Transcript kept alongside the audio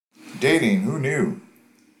Dating, who knew?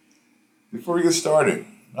 Before we get started,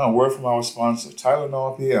 a word from our sponsor,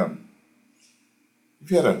 Tylenol PM. If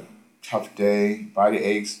you had a tough day, body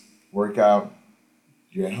aches, workout,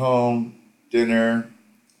 you're at home, dinner,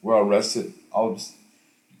 well rested, you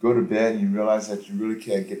go to bed and you realize that you really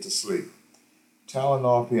can't get to sleep.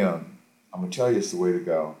 Tylenol PM, I'm gonna tell you it's the way to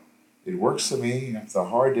go. It works for me after a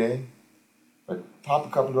hard day. But pop a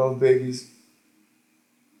couple of those babies,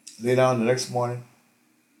 lay down the next morning,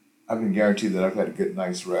 I've been guaranteed that I've had a good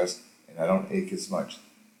night's rest and I don't ache as much.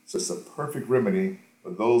 So it's a perfect remedy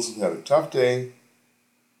for those who had a tough day,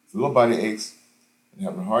 little body aches, and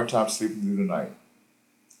having a hard time sleeping through the night.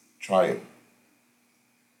 Try it.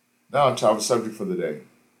 Now on top of the subject for the day.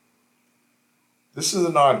 This is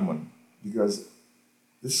an odd one because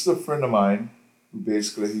this is a friend of mine who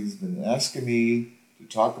basically he's been asking me to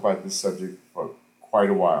talk about this subject for quite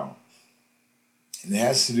a while. And it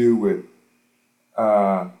has to do with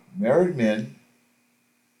married men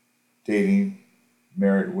dating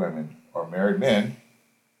married women, or married men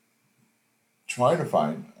trying to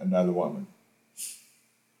find another woman.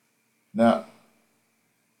 Now,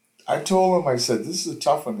 I told him, I said, this is a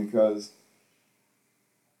tough one because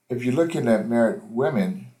if you're looking at married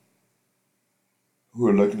women who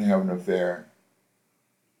are looking to have an affair,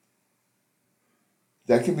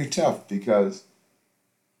 that can be tough because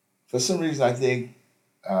for some reason I think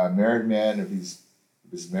married man, if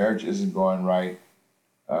his marriage isn't going right,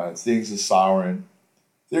 things are souring,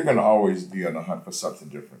 they're going to always be on the hunt for something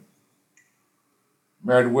different.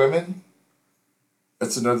 Married women,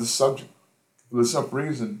 that's another subject. For the simple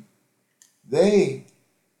reason,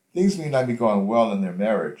 things may not be going well in their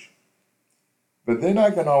marriage, but they're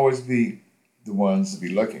not going to always be the ones to be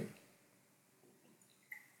looking.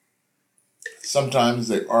 Sometimes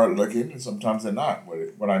they are looking and sometimes they're not.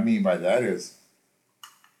 What I mean by that is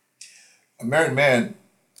a married man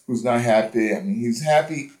who's not happy, he's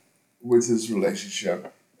happy with his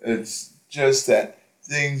relationship. It's just that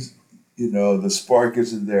things, the spark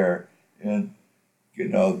isn't there. And,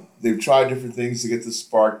 they've tried different things to get the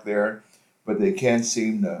spark there, but they can't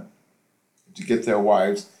seem to get their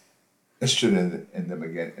wives interested in them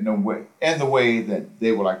again in the way that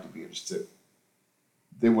they would like to be interested.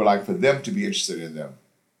 They would like for them to be interested in them.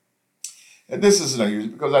 And this is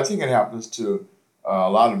unusual because I think it happens to a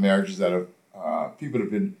lot of marriages that have people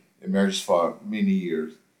have been in marriages for many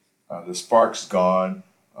years. The spark's gone.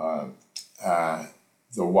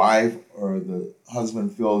 The wife or the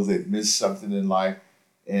husband feels they've missed something in life,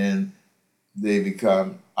 and they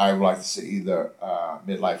become, I would like to say, either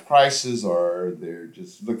midlife crisis or they're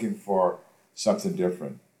just looking for something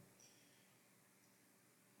different.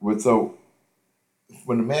 When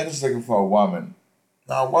a man is looking for a woman,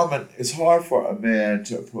 now a woman, it's hard for a man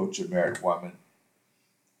to approach a married woman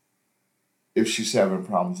if she's having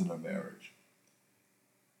problems in her marriage.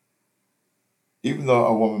 Even though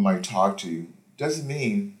a woman might talk to you, doesn't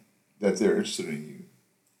mean that they're interested in you.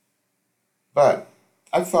 But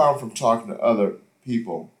I found from talking to other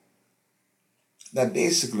people that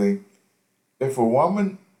basically, if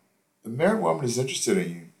a married woman is interested in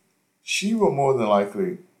you, she will more than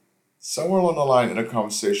likely, somewhere along the line in a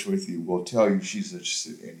conversation with you, will tell you she's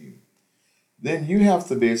interested in you. Then you have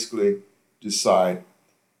to basically decide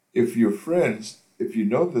if you're friends, if you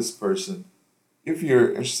know this person, if you're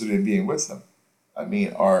interested in being with them.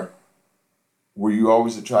 Were you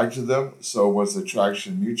always attracted to them? So was the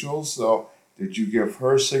attraction mutual? So did you give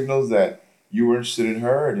her signals that you were interested in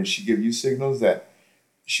her? Or did she give you signals that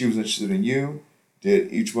she was interested in you?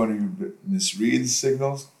 Did each one of you misread the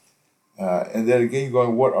signals? And then again, you're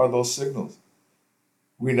going, what are those signals?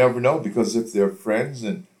 We never know because if they're friends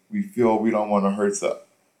and we feel we don't want to hurt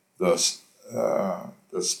the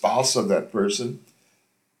spouse of that person,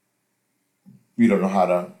 we don't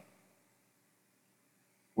know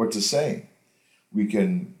what to say. We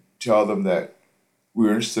can tell them that we're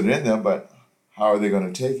interested in them, but how are they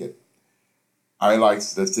going to take it? I like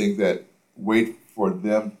to think that wait for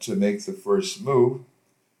them to make the first move,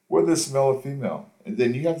 whether it's male or female. And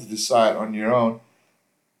then you have to decide on your own,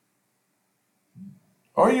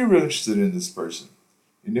 are you really interested in this person?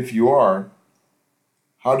 And if you are,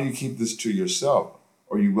 how do you keep this to yourself?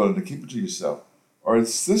 Are you willing to keep it to yourself? Or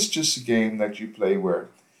is this just a game that you play where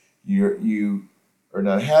you are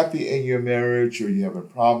not happy in your marriage, or you're having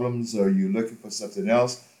problems, or you're looking for something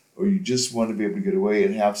else, or you just want to be able to get away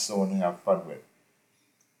and have someone to have fun with?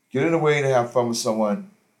 Getting away to have fun with someone,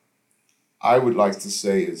 I would like to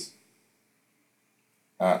say is,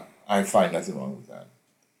 I find nothing wrong with that.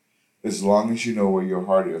 As long as you know where your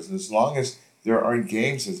heart is, and as long as there aren't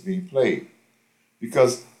games that's being played.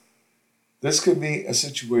 Because this could be a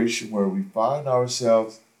situation where we find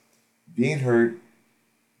ourselves being hurt,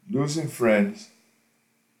 losing friends,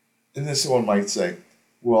 and then someone might say,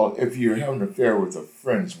 well, if you're having an affair with a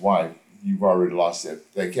friend's wife, you've already lost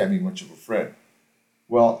that. That can't be much of a friend.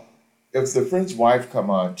 Well, if the friend's wife come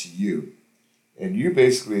on to you and you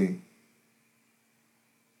basically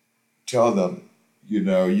tell them, you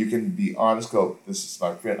can be honest, go, this is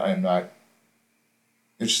my friend, I am not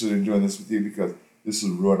interested in doing this with you because this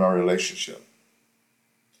will ruin our relationship.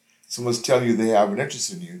 Someone's telling you they have an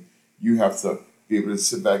interest in you, you have to be able to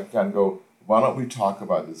sit back and kind of go, why don't we talk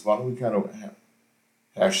about this? Why don't we kind of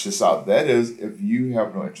hash this out? That is, if you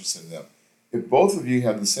have no interest in them. If both of you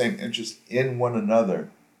have the same interest in one another,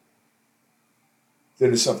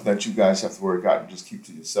 then it's something that you guys have to work out and just keep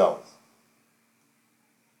to yourselves.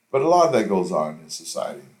 But a lot of that goes on in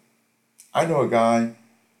society. I know a guy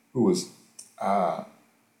who was had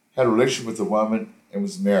a relationship with a woman and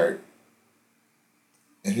was married.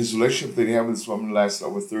 And his relationship that he had with this woman lasted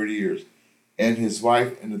over 30 years. And his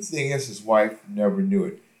wife, and the thing is, his wife never knew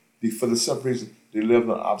it. For the simple reason, they lived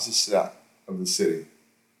on the opposite side of the city.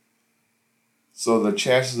 So the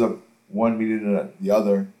chances of one meeting the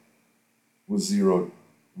other was zero,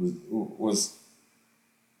 wasn't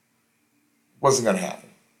going to happen.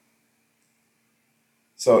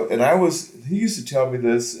 So, he used to tell me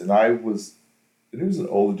this, and he was an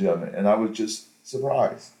older gentleman, and I was just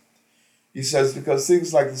surprised. He says, because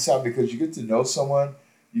things like this happen, because you get to know someone,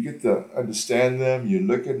 you get to understand them, you're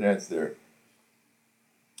looking at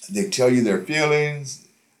they tell you their feelings,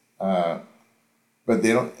 but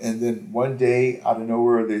they don't, and then one day, out of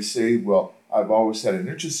nowhere, they say, well, I've always had an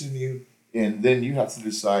interest in you, and then you have to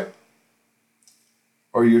decide,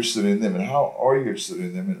 are you interested in them, and how are you interested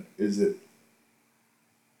in them, and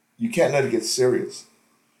you can't let it get serious.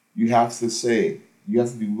 You have to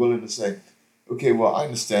be willing to say, okay, well, I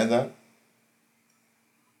understand that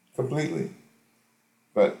completely.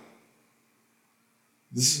 But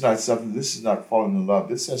this is not falling in love.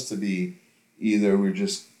 This has to be either we're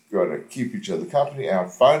just going to keep each other company,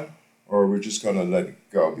 have fun, or we're just going to let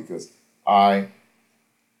it go because I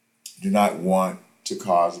do not want to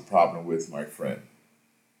cause a problem with my friend.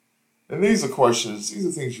 And these are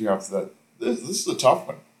things you have to, this is a tough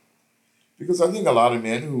one. Because I think a lot of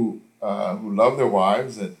men who love their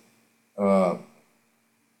wives but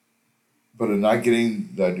are not getting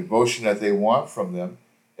the devotion that they want from them,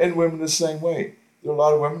 and women the same way. There are a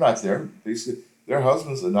lot of women out there, basically, their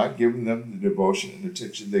husbands are not giving them the devotion and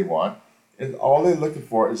attention they want, and all they're looking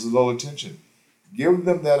for is a little attention. Give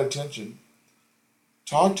them that attention,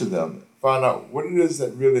 talk to them, find out what it is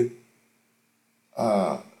that really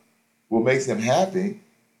will make them happy,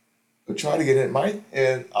 but try to get it right.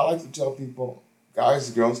 And I like to tell people, guys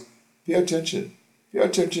and girls, pay attention. Pay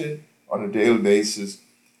attention on a daily basis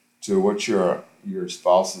to what your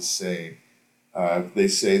spouse is saying. If they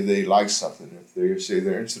say they like something, if they say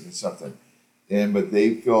they're interested in something, but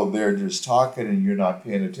they feel they're just talking and you're not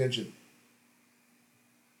paying attention,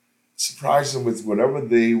 surprise them with whatever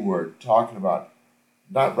they were talking about,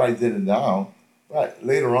 not right then and now, but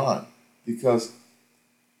later on. Because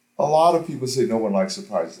a lot of people say no one likes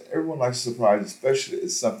surprises. Everyone likes surprises, especially if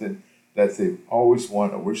it's something that they've always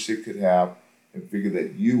wanted or wish they could have and figure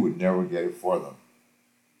that you would never get it for them.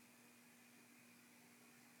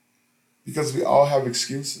 Because we all have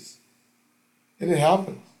excuses. And it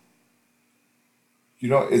happens.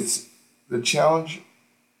 It's the challenge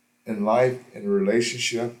in life, in a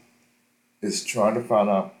relationship, is trying to find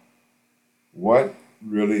out what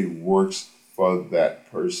really works for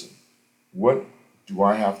that person. What do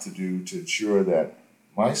I have to do to ensure that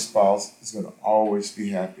my spouse is going to always be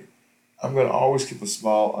happy? I'm going to always keep a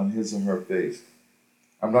smile on his or her face.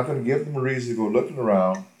 I'm not going to give them a reason to go looking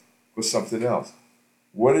around for something else.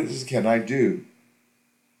 What can I do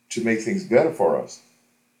to make things better for us?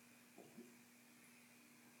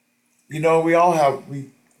 We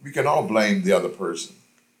can all blame the other person.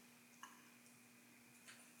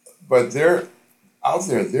 But they're out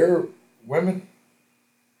there are women,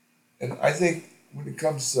 and I think when it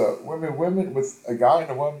comes to women with a guy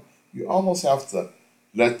and a woman, you almost have to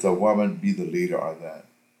let the woman be the leader on that.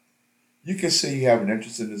 You can say you have an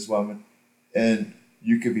interest in this woman, and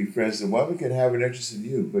you can be friends. The woman can have an interest in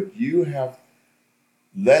you, but you have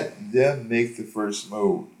let them make the first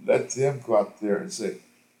move. Let them go out there and say,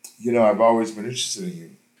 I've always been interested in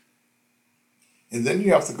you. And then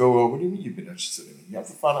you have to go, well, what do you mean you've been interested in me? You have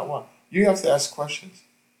to find out why. You have to ask questions.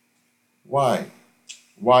 Why?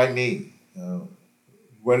 Why me?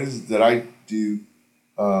 What is it that I do?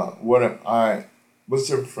 What's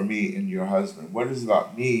different for me and your husband? What is it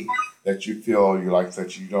about me that you feel you like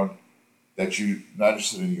that you're not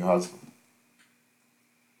interested in your husband?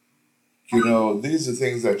 These are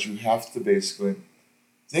things that you have to basically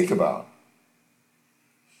think about.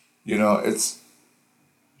 It's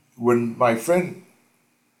when my friend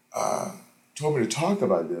told me to talk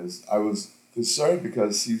about this, I was concerned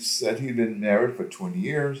because he said he'd been married for 20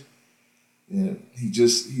 years and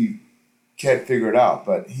he can't figure it out.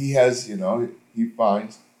 But he has, he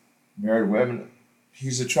finds married women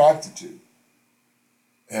he's attracted to.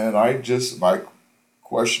 And my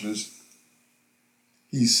question is,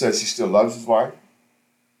 he says he still loves his wife,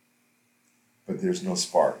 but there's no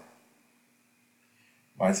spark.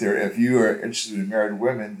 My theory, if you are interested in married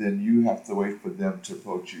women, then you have to wait for them to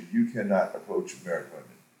approach you. You cannot approach married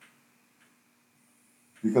women.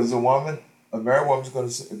 Because a married woman's going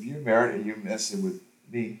to say, if you're married and you're messing with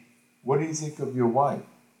me, what do you think of your wife?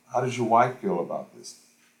 How does your wife feel about this?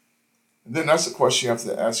 And then that's the question you have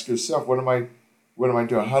to ask yourself. What am I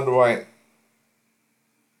doing? How do I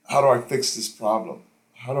fix this problem?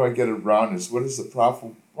 How do I get around this? What is the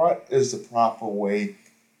proper way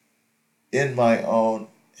in my own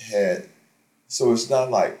head? So it's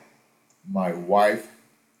not like my wife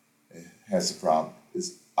has a problem.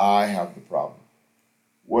 It's I have the problem.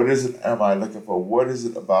 What is it am I looking for? What is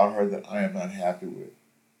it about her that I am not happy with?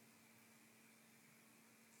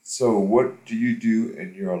 So what do you do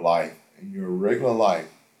in your life, in your regular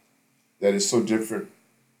life, that is so different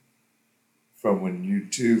from when you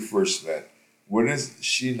two first met? What is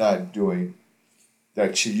she not doing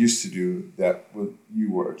that she used to do that you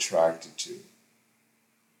were attracted to?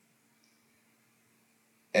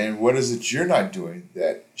 And what is it you're not doing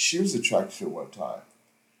that she was attracted to at one time?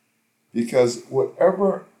 Because when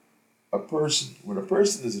a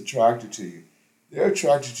person is attracted to you, they're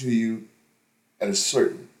attracted to you at a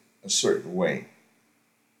certain way.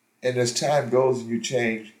 And as time goes and you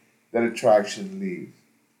change, that attraction leaves.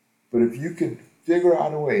 But if you can figure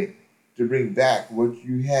out a way to bring back what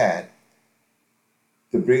you had,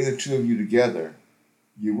 to bring the two of you together,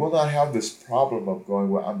 you will not have this problem of going,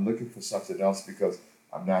 well, I'm looking for something else because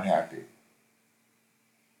I'm not happy.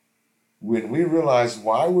 When we realize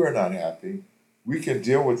why we're not happy, we can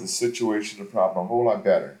deal with the situation, the problem a whole lot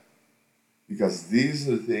better. Because these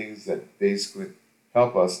are the things that basically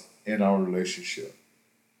help us in our relationship.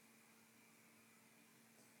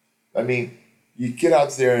 I mean, you get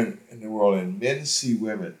out there in the world and men see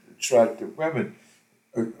women, attractive women.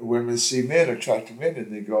 Women see men, attractive men,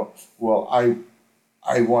 and they go, well,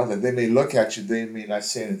 I want that. They may look at you, they may not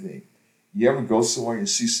say anything. You ever go somewhere and you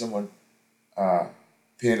see someone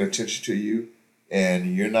paying attention to you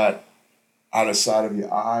and you're not out of sight of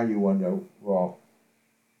your eye? You wonder, well,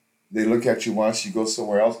 they look at you once, you go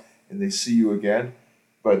somewhere else, and they see you again,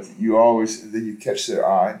 but then you catch their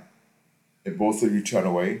eye, and both of you turn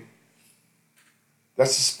away.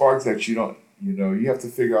 That's a spark that you have to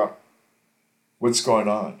figure out what's going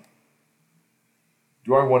on.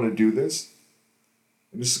 Do I want to do this?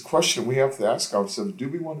 And this is a question we have to ask ourselves. Do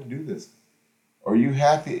we want to do this? Are you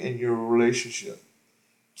happy in your relationship?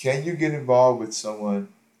 Can you get involved with someone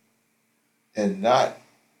and not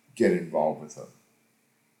get involved with them?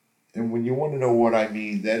 And when you want to know what I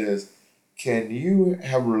mean, that is, can you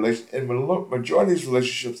have a relationship? And majority of these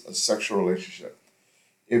relationships are sexual relationships.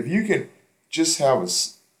 If you can just have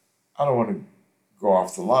I don't want to go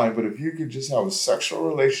off the line, but if you can just have a sexual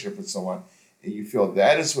relationship with someone and you feel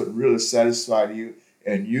that is what really satisfies you,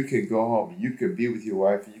 and you can go home, you can be with your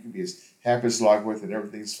wife, and you can be as happy as like with, and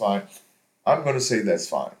everything's fine, I'm going to say that's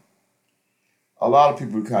fine. A lot of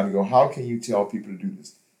people kind of go, how can you tell people to do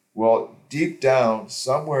this? Well, deep down,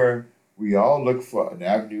 somewhere, we all look for an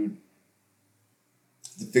avenue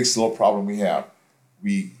to fix the little problem we have.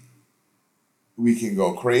 We can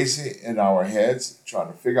go crazy in our heads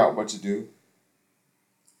trying to figure out what to do,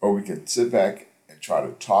 or we can sit back and try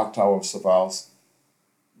to talk to ourselves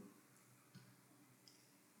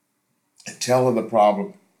and tell her the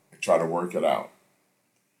problem and try to work it out.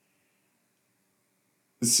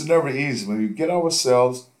 It's never easy. When we get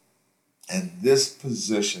ourselves in this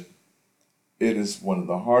position, it is one of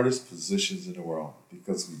the hardest positions in the world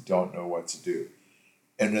because we don't know what to do.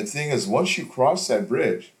 And the thing is, once you cross that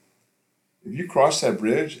bridge, if you cross that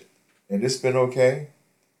bridge and it's been okay,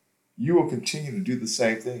 you will continue to do the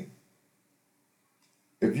same thing.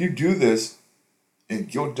 If you do this and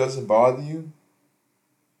guilt doesn't bother you,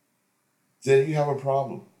 then you have a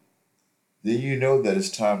problem. Then you know that it's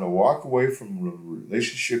time to walk away from the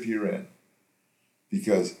relationship you're in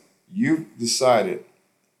because you've decided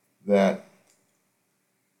that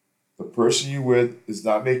the person you're with is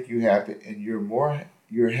not making you happy, and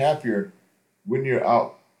you're happier when you're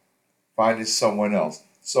out finding someone else.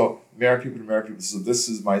 So married people to married people. So this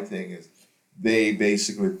is my thing is they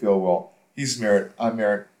basically feel, well, he's married, I'm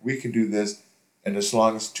married, we can do this. And as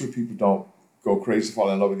long as two people don't go crazy, fall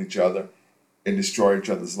in love with each other, and destroy each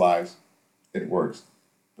other's lives, it works.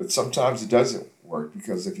 But sometimes it doesn't work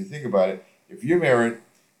because if you think about it, if you're married,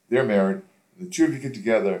 they're married, the two of you get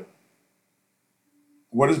together,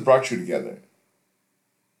 what has brought you together?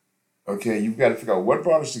 Okay, you've got to figure out what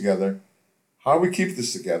brought us together, how we keep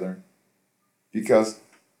this together, because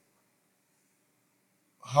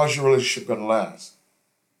how's your relationship going to last?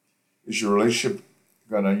 Is your relationship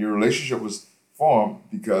was formed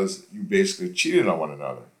because you basically cheated on one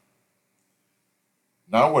another.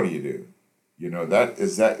 Now what do? You know,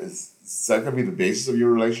 is that going to be the basis of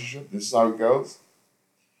your relationship? This is how it goes?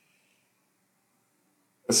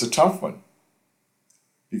 It's a tough one.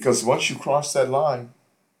 Because once you cross that line,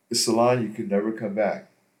 it's a line you can never come back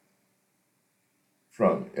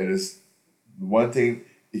from. It is the one thing,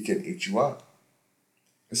 it can eat you up.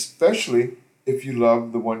 Especially if you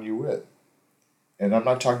love the one you're with. And I'm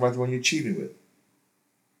not talking about the one you're cheating with.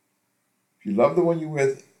 If you love the one you're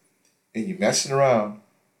with and you're messing around,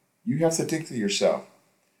 you have to think to yourself,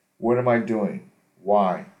 what am I doing?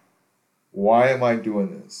 Why? Why am I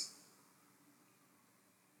doing this?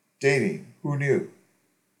 Dating, who knew?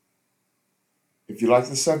 If you like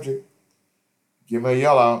the subject, give me a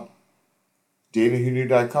yell out.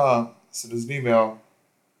 datingwhoknew.com. Send us an email.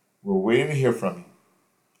 We're waiting to hear from you.